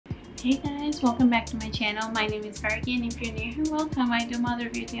Hey guys, welcome back to my channel. My name is Fergie, and if you're new here, welcome. I do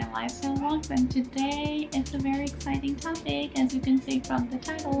mother beauty and lifestyle vlogs, and today it's a very exciting topic. As you can see from the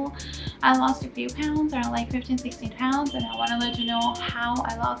title, I lost a few pounds, around like 15-16 pounds, and I want to let you know how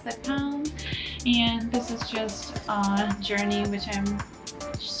I lost that pound. And this is just a journey which I'm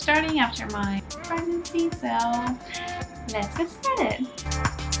starting after my pregnancy, so let's get started.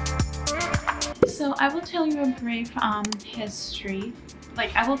 So I will tell you a brief history.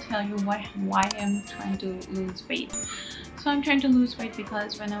 Like, I will tell you why I'm trying to lose weight. So I'm trying to lose weight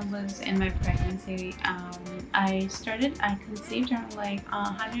because when I was in my pregnancy, I conceived around like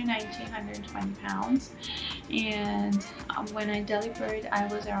 190, 120 pounds, and when I delivered, I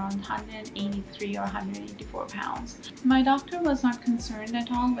was around 183 or 184 pounds. My doctor was not concerned at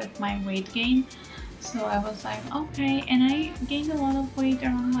all with my weight gain. So I was like, okay, and I gained a lot of weight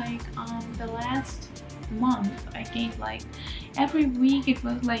around like the last month. I gained like every week. It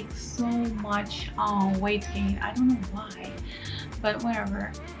was like so much weight gain. I don't know why, but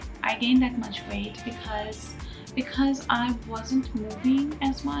whatever. I gained that much weight because I wasn't moving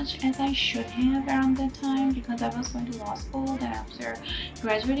as much as I should have around that time, because I was going to law school. Then after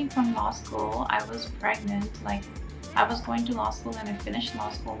graduating from law school, I was pregnant. Like, I was going to law school and I finished law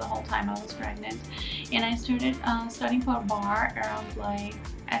school the whole time I was pregnant, and I started studying for a bar around like,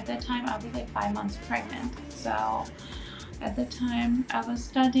 at that time I was like 5 months pregnant. So at the time I was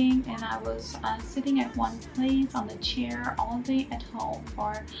studying, and I was sitting at one place on the chair all day at home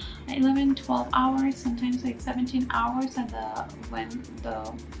for 11-12 hours, sometimes like 17 hours. And when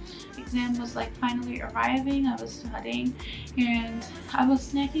the exam was like finally arriving, I was studying, and I was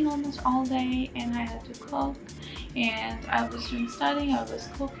snacking almost all day, and I had to cook, and I was doing studying, I was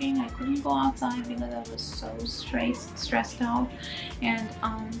cooking. I couldn't go outside because I was so stressed out, and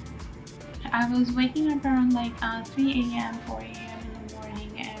I was waking up around like 3 a.m., 4 a.m. in the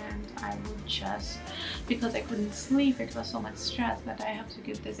morning, and I would just, because I couldn't sleep, it was so much stress that I have to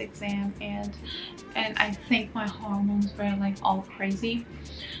give this exam, and I think my hormones were like all crazy.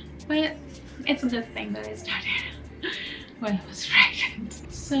 But it's a good thing that I started when I was pregnant.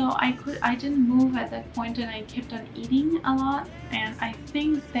 So I didn't move at that point, and I kept on eating a lot, and I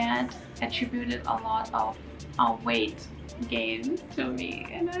think that attributed a lot of weight gain to me,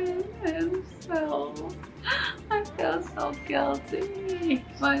 and I feel so guilty.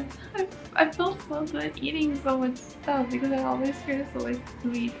 But I felt so good eating so much stuff because I always crave so much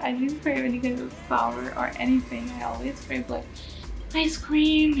sweet. I didn't crave any kind of sour or anything. I always crave like ice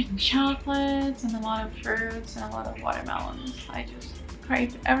cream and chocolates and a lot of fruits and a lot of watermelons. I just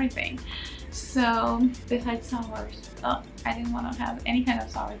craved everything. So besides sours, I didn't want to have any kind of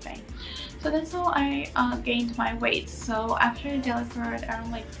sour thing. So that's how I gained my weight. So after I delivered,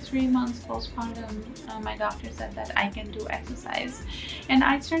 around like 3 months postpartum, my doctor said that I can do exercise, and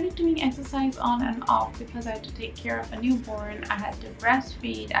I started doing exercise on and off because I had to take care of a newborn. I had to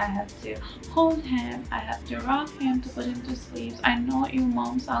breastfeed, I had to hold him, I had to rock him to put him to sleep. I know you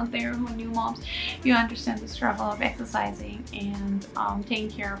moms out there who are new moms, you understand the struggle of exercising and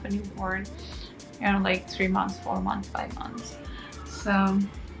taking care of a newborn, you know, like 3 months, 4 months, 5 months. So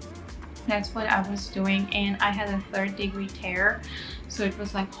that's what I was doing, and I had a 3rd-degree tear, so it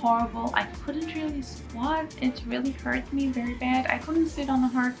was like horrible. I couldn't really squat. It really hurt me very bad. I couldn't sit on a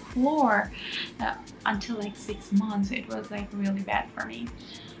hard floor until like 6 months. It was like really bad for me.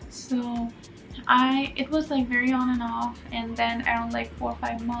 So it was like very on and off, and then around like 4 or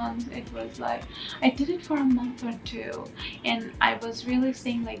 5 months, it was like I did it for a month or two, and I was really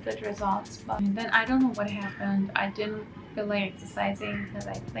seeing like good results. But then I don't know what happened. I didn't feel like exercising because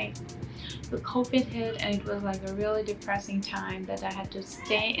I think the COVID hit, and it was like a really depressing time that I had to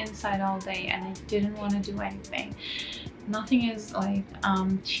stay inside all day, and I didn't want to do anything. Nothing is like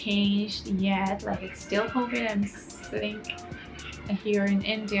changed yet. Like, it's still COVID. I'm sitting here in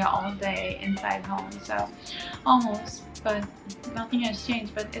India all day inside home, so almost, but nothing has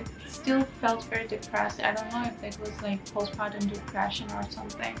changed. But it still felt very depressed. I don't know if it was like postpartum depression or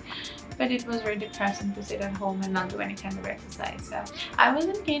something, but it was very depressing to sit at home and not do any kind of exercise. So I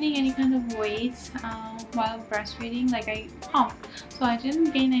wasn't gaining any kind of weight while breastfeeding. Like, I pumped, so I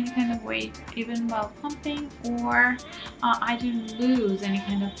didn't gain any kind of weight even while pumping, or I didn't lose any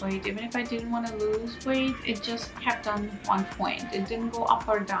kind of weight. Even if I didn't want to lose weight, it just kept on one point. It didn't go up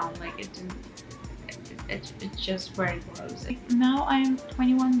or down. Like, it didn't. It's just where it was. Now I'm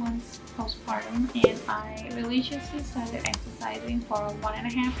 21 months postpartum, and I religiously started exercising for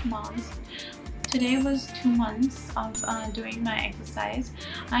 1.5 months today was 2 months of doing my exercise.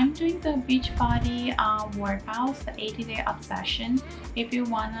 I'm doing the Beachbody workouts, the 80-day obsession. If you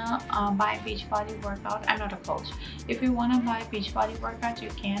wanna buy Beachbody workout, I'm not a coach. If you wanna buy Beachbody workout, you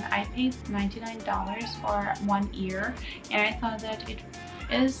can. I paid $99 for 1 year, and I thought that it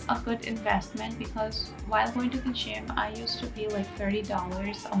is a good investment because while going to the gym, I used to pay like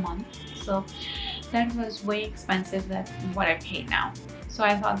 $30 a month. So that was way expensive than what I pay now. So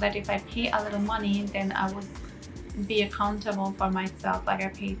I thought that if I pay a little money, then I would be accountable for myself. Like I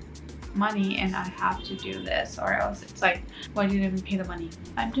paid money and I have to do this, or else it's like, why did you even pay the money?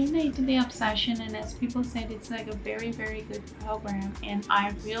 I'm doing the 80-day obsession, and as people said, it's like a very good program, and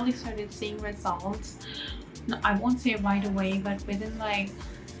I really started seeing results. No, I won't say right away, but within like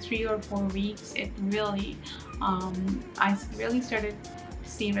 3 or 4 weeks, it really I really started to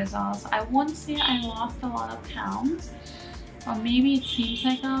see results. I won't say I lost a lot of pounds, or maybe it seems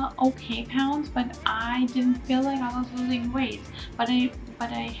like okay pounds, but I didn't feel like I was losing weight. But I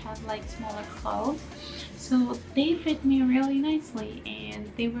had like smaller clothes, so they fit me really nicely,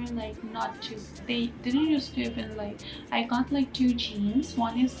 and they were like not too, they didn't used to even like, I got like 2 jeans,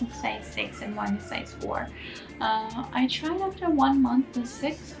 one is size 6 and one is size 4. I tried after 1 month, the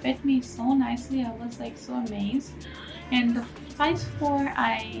 6 fit me so nicely. I was like so amazed. And the size 4,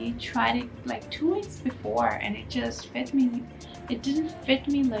 I tried it like 2 weeks before, and it just fit me. It didn't fit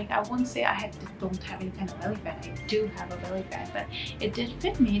me, like I won't say I don't have any kind of belly fat. I do have a belly fat, but it did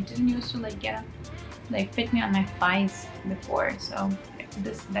fit me. It didn't used to like fit me on my thighs before. So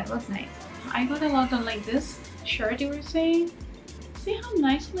that was nice. I got a lot of like this shirt you were saying. See how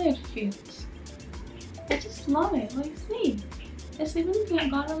nicely it fits. I just love it. Like see. It's even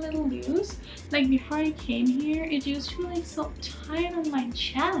got a little loose. Like before I came here, it used to be like so tight on my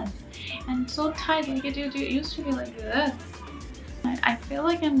chest, and so tight, like it used to be like this. I feel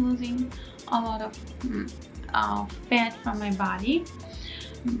like I'm losing a lot of fat from my body.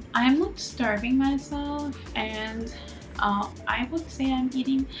 I'm not starving myself, and I would say I'm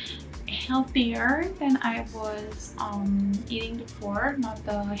eating healthier than I was eating before. Not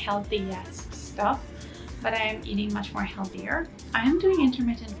the healthiest stuff, but I am eating much more healthier. I am doing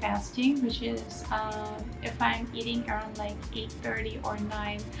intermittent fasting, which is if I'm eating around like 8:30 or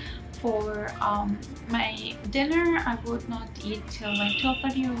 9 for my dinner, I would not eat till like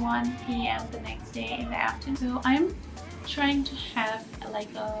 12:30 or 1 p.m. the next day in the afternoon. So I'm trying to have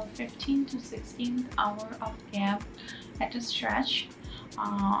like a 15 to 16 hour of gap at a stretch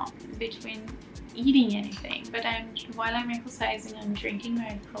between eating anything. But while I'm exercising, I'm drinking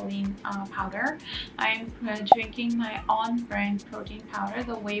my protein powder. I'm drinking my own brand protein powder,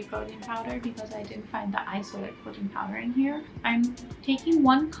 the whey protein powder, because I didn't find the isolate protein powder in here. I'm taking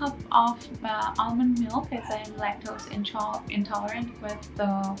 1 cup of almond milk, as I am lactose intolerant, with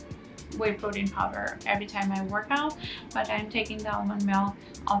the whey protein powder every time I work out, but I'm taking the almond milk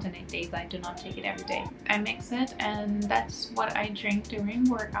alternate days. I do not take it every day. I mix it, and that's what I drink during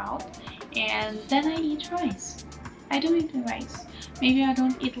workout, and then I eat rice. I do eat the rice. Maybe I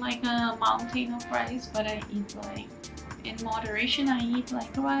don't eat like a mountain of rice, but I eat like in moderation. I eat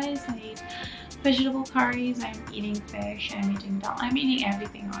like rice, I eat vegetable curries, I'm eating fish, I'm eating dal, I'm eating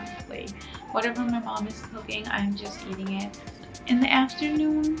everything honestly. Whatever my mom is cooking, I'm just eating it. In the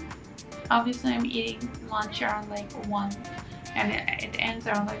afternoon, obviously I'm eating lunch around like 1, and it ends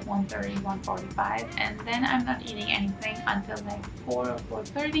around like 1:30, 1:45, and then I'm not eating anything until like 4 or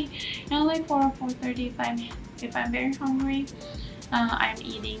 4:30. And like 4 or 4:30, if I'm very hungry, I'm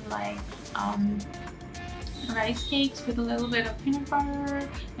eating like rice cakes with a little bit of peanut butter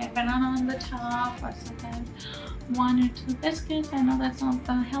and banana on the top, or sometimes 1 or 2 biscuits. I know that's not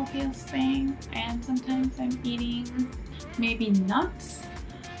the healthiest thing. And sometimes I'm eating maybe nuts,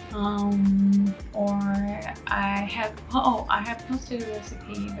 or I have posted a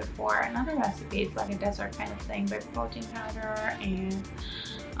recipe before, another recipe. It's like a dessert kind of thing with protein powder, and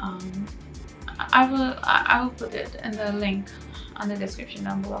I will put it in the link on the description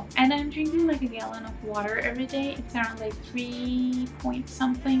down below. And I'm drinking like a gallon of water every day. It's around like 3 point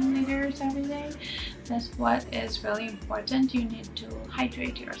something liters every day. That's what is really important. You need to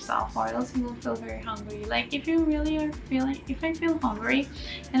hydrate yourself, or else you will feel very hungry. Like if you really are feeling, if I feel hungry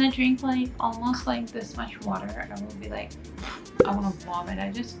and I drink like almost like this much water, I will be like, I want to vomit.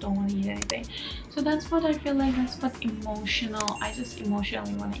 I just don't want to eat anything. So that's what I feel like. That's what I just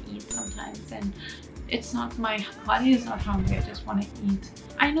emotionally want to eat sometimes, and it's not, my body is not hungry, I just want to eat.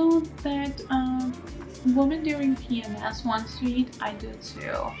 I know that women during PMS wants to eat, I do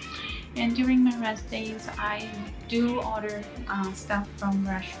too. And during my rest days, I do order stuff from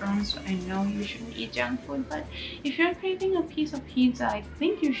restaurants. I know you shouldn't eat junk food, but if you're craving a piece of pizza, I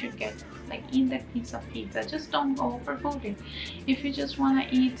think you should eat that piece of pizza. Just don't go overboard it. If you just want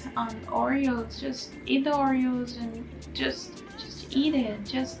to eat Oreos, just eat the Oreos and just eat it.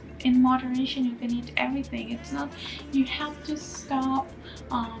 Just in moderation. You can eat everything. It's not, you have to stop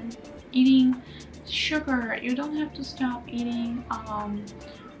eating sugar. You don't have to stop eating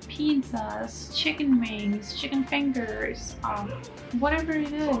pizzas, chicken wings, chicken fingers, whatever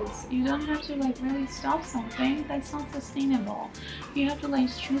it is. You don't have to really stop something that's not sustainable. You have to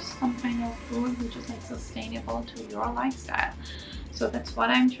choose some kind of food which is sustainable to your lifestyle. So that's what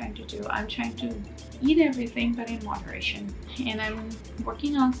I'm trying to do. I'm trying to eat everything but in moderation, and I'm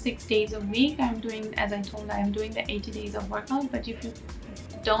working on 6 days a week. I'm doing, as I told, I'm doing the 80 days of workout. But if you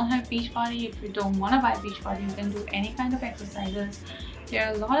don't have Beachbody, if you don't want to buy Beachbody, you can do any kind of exercises. There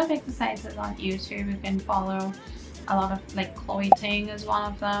are a lot of exercises on YouTube you can follow. A lot of Chloe Ting is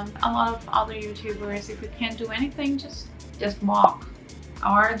one of them. A lot of other YouTubers. If you can't do anything, just walk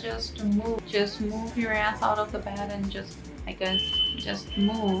or just move. Just move your ass out of the bed and just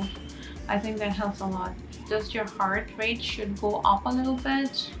move. I think that helps a lot. Just your heart rate should go up a little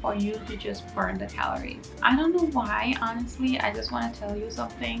bit for you to just burn the calories. I don't know why, honestly. I just want to tell you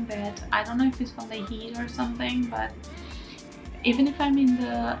something that I don't know if it's from the heat or something, but even if I'm in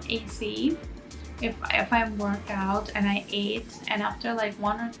the AC, if I work out and I ate, and after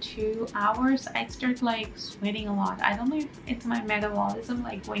 1 or 2 hours I start sweating a lot. I don't know if it's my metabolism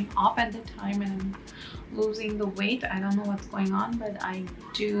going up at the time and I'm losing the weight. I don't know what's going on, but I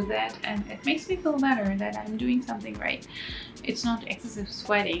do that and it makes me feel better that I'm doing something right. It's not excessive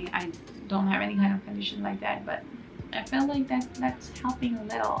sweating. I don't have any kind of condition like that, but I feel like that's helping a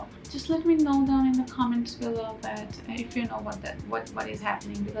little. Just let me know down in the comments below that if you know what is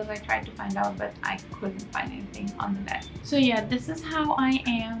happening, because I tried to find out but I couldn't find anything on the net. So yeah, this is how I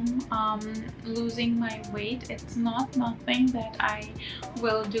am losing my weight. It's not nothing that I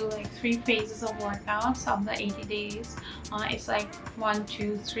will do 3 phases of workouts of the 80 days. It's 1,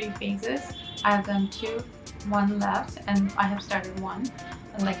 2, 3 phases. I've done 2, 1 left, and I have started 1.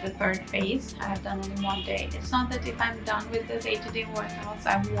 And the 3rd phase, I have done only 1 day. It's not that if I'm done with this 80-day workouts,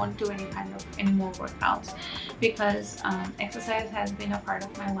 I won't do any more workouts, because exercise has been a part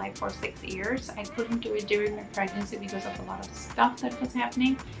of my life for 6 years. I couldn't do it during my pregnancy because of a lot of stuff that was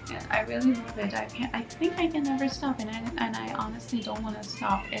happening, and I really love it. I think I can never stop, and I honestly don't want to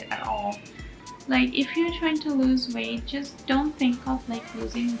stop it at all. If you're trying to lose weight, just don't think of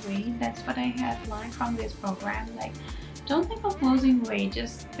losing weight. That's what I had learned from this program. Don't think of losing weight,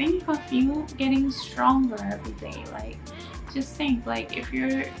 just think of you getting stronger every day. Just think if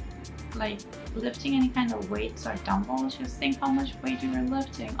you're lifting any kind of weights or dumbbells, just think how much weight you're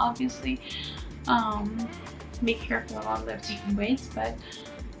lifting. Obviously be careful about lifting weights, but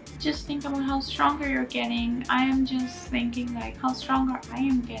just think about how stronger you're getting. I am just thinking how stronger I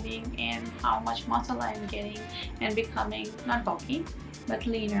am getting and how much muscle I'm getting and becoming not bulky but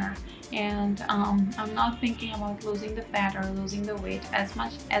leaner. And I'm not thinking about losing the fat or losing the weight as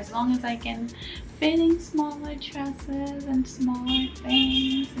long as I can fit in smaller dresses and smaller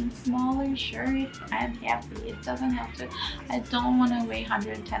things and smaller shirts. I'm happy. It doesn't have to. I don't want to weigh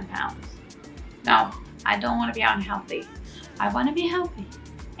 110 pounds. No, I don't want to be unhealthy. I want to be healthy,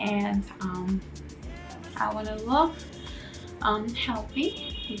 and I want to look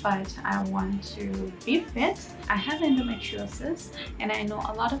healthy, but I want to be fit. I have endometriosis, and I know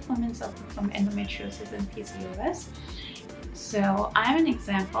a lot of women suffer from endometriosis and PCOS. So I'm an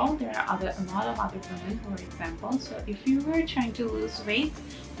example. There are a lot of other women who are examples. So if you were trying to lose weight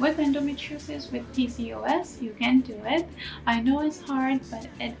with endometriosis, with PCOS, you can do it. I know it's hard, but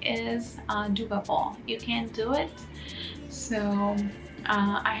it is doable. You can do it. So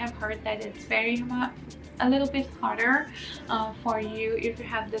I have heard that it's a little bit harder for you if you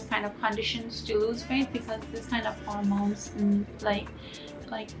have this kind of conditions to lose weight, because this kind of hormones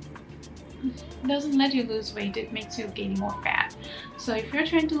doesn't let you lose weight. It makes you gain more fat. So if you're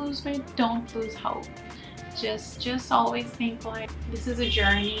trying to lose weight, don't lose hope. Just always think this is a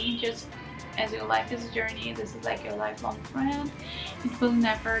journey. Just as your life is a journey, this is your lifelong friend. It will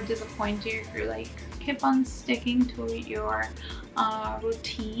never disappoint you if you keep on sticking to your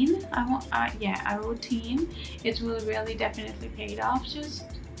routine. A routine. It will really definitely pay it off. Just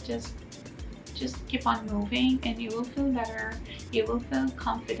just keep on moving and you will feel better. You will feel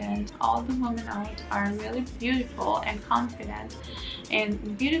confident. All the women out are really beautiful and confident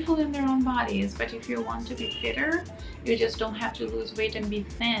and beautiful in their own bodies. But if you want to be fitter, you just don't have to lose weight and be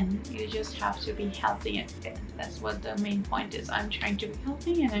thin. You just have to be healthy and fit. That's what the main point is. I'm trying to be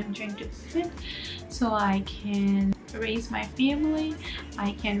healthy and I'm trying to be fit so I can raise my family,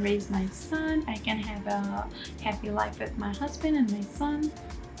 I can raise my son, I can have a happy life with my husband and my son.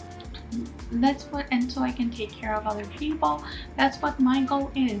 That's what, and so I can take care of other people. That's what my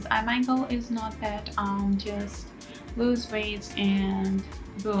goal is. My goal is not that just lose weight and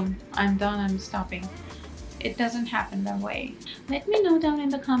boom, I'm done, I'm stopping. It doesn't happen that way. Let me know down in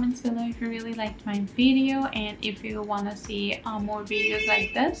the comments below if you really liked my video and if you want to see more videos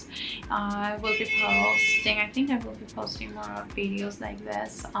like this. I will be posting, I think I will be posting more videos like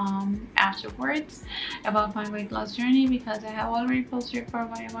this afterwards about my weight loss journey, because I have already posted for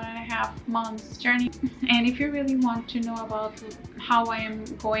my 1.5 months journey. And if you really want to know about how I am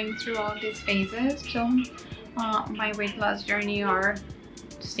going through all these phases, so my weight loss journey or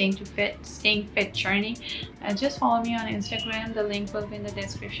staying fit journey, just follow me on Instagram. The link will be in the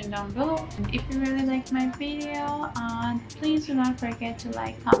description down below. And if you really like my video, please do not forget to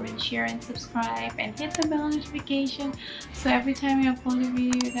like, comment, share and subscribe and hit the bell notification so every time I upload a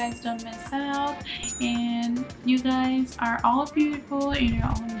video you guys don't miss out. And you guys are all beautiful in your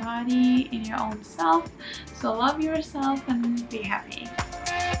own body, in your own self, so love yourself and be happy.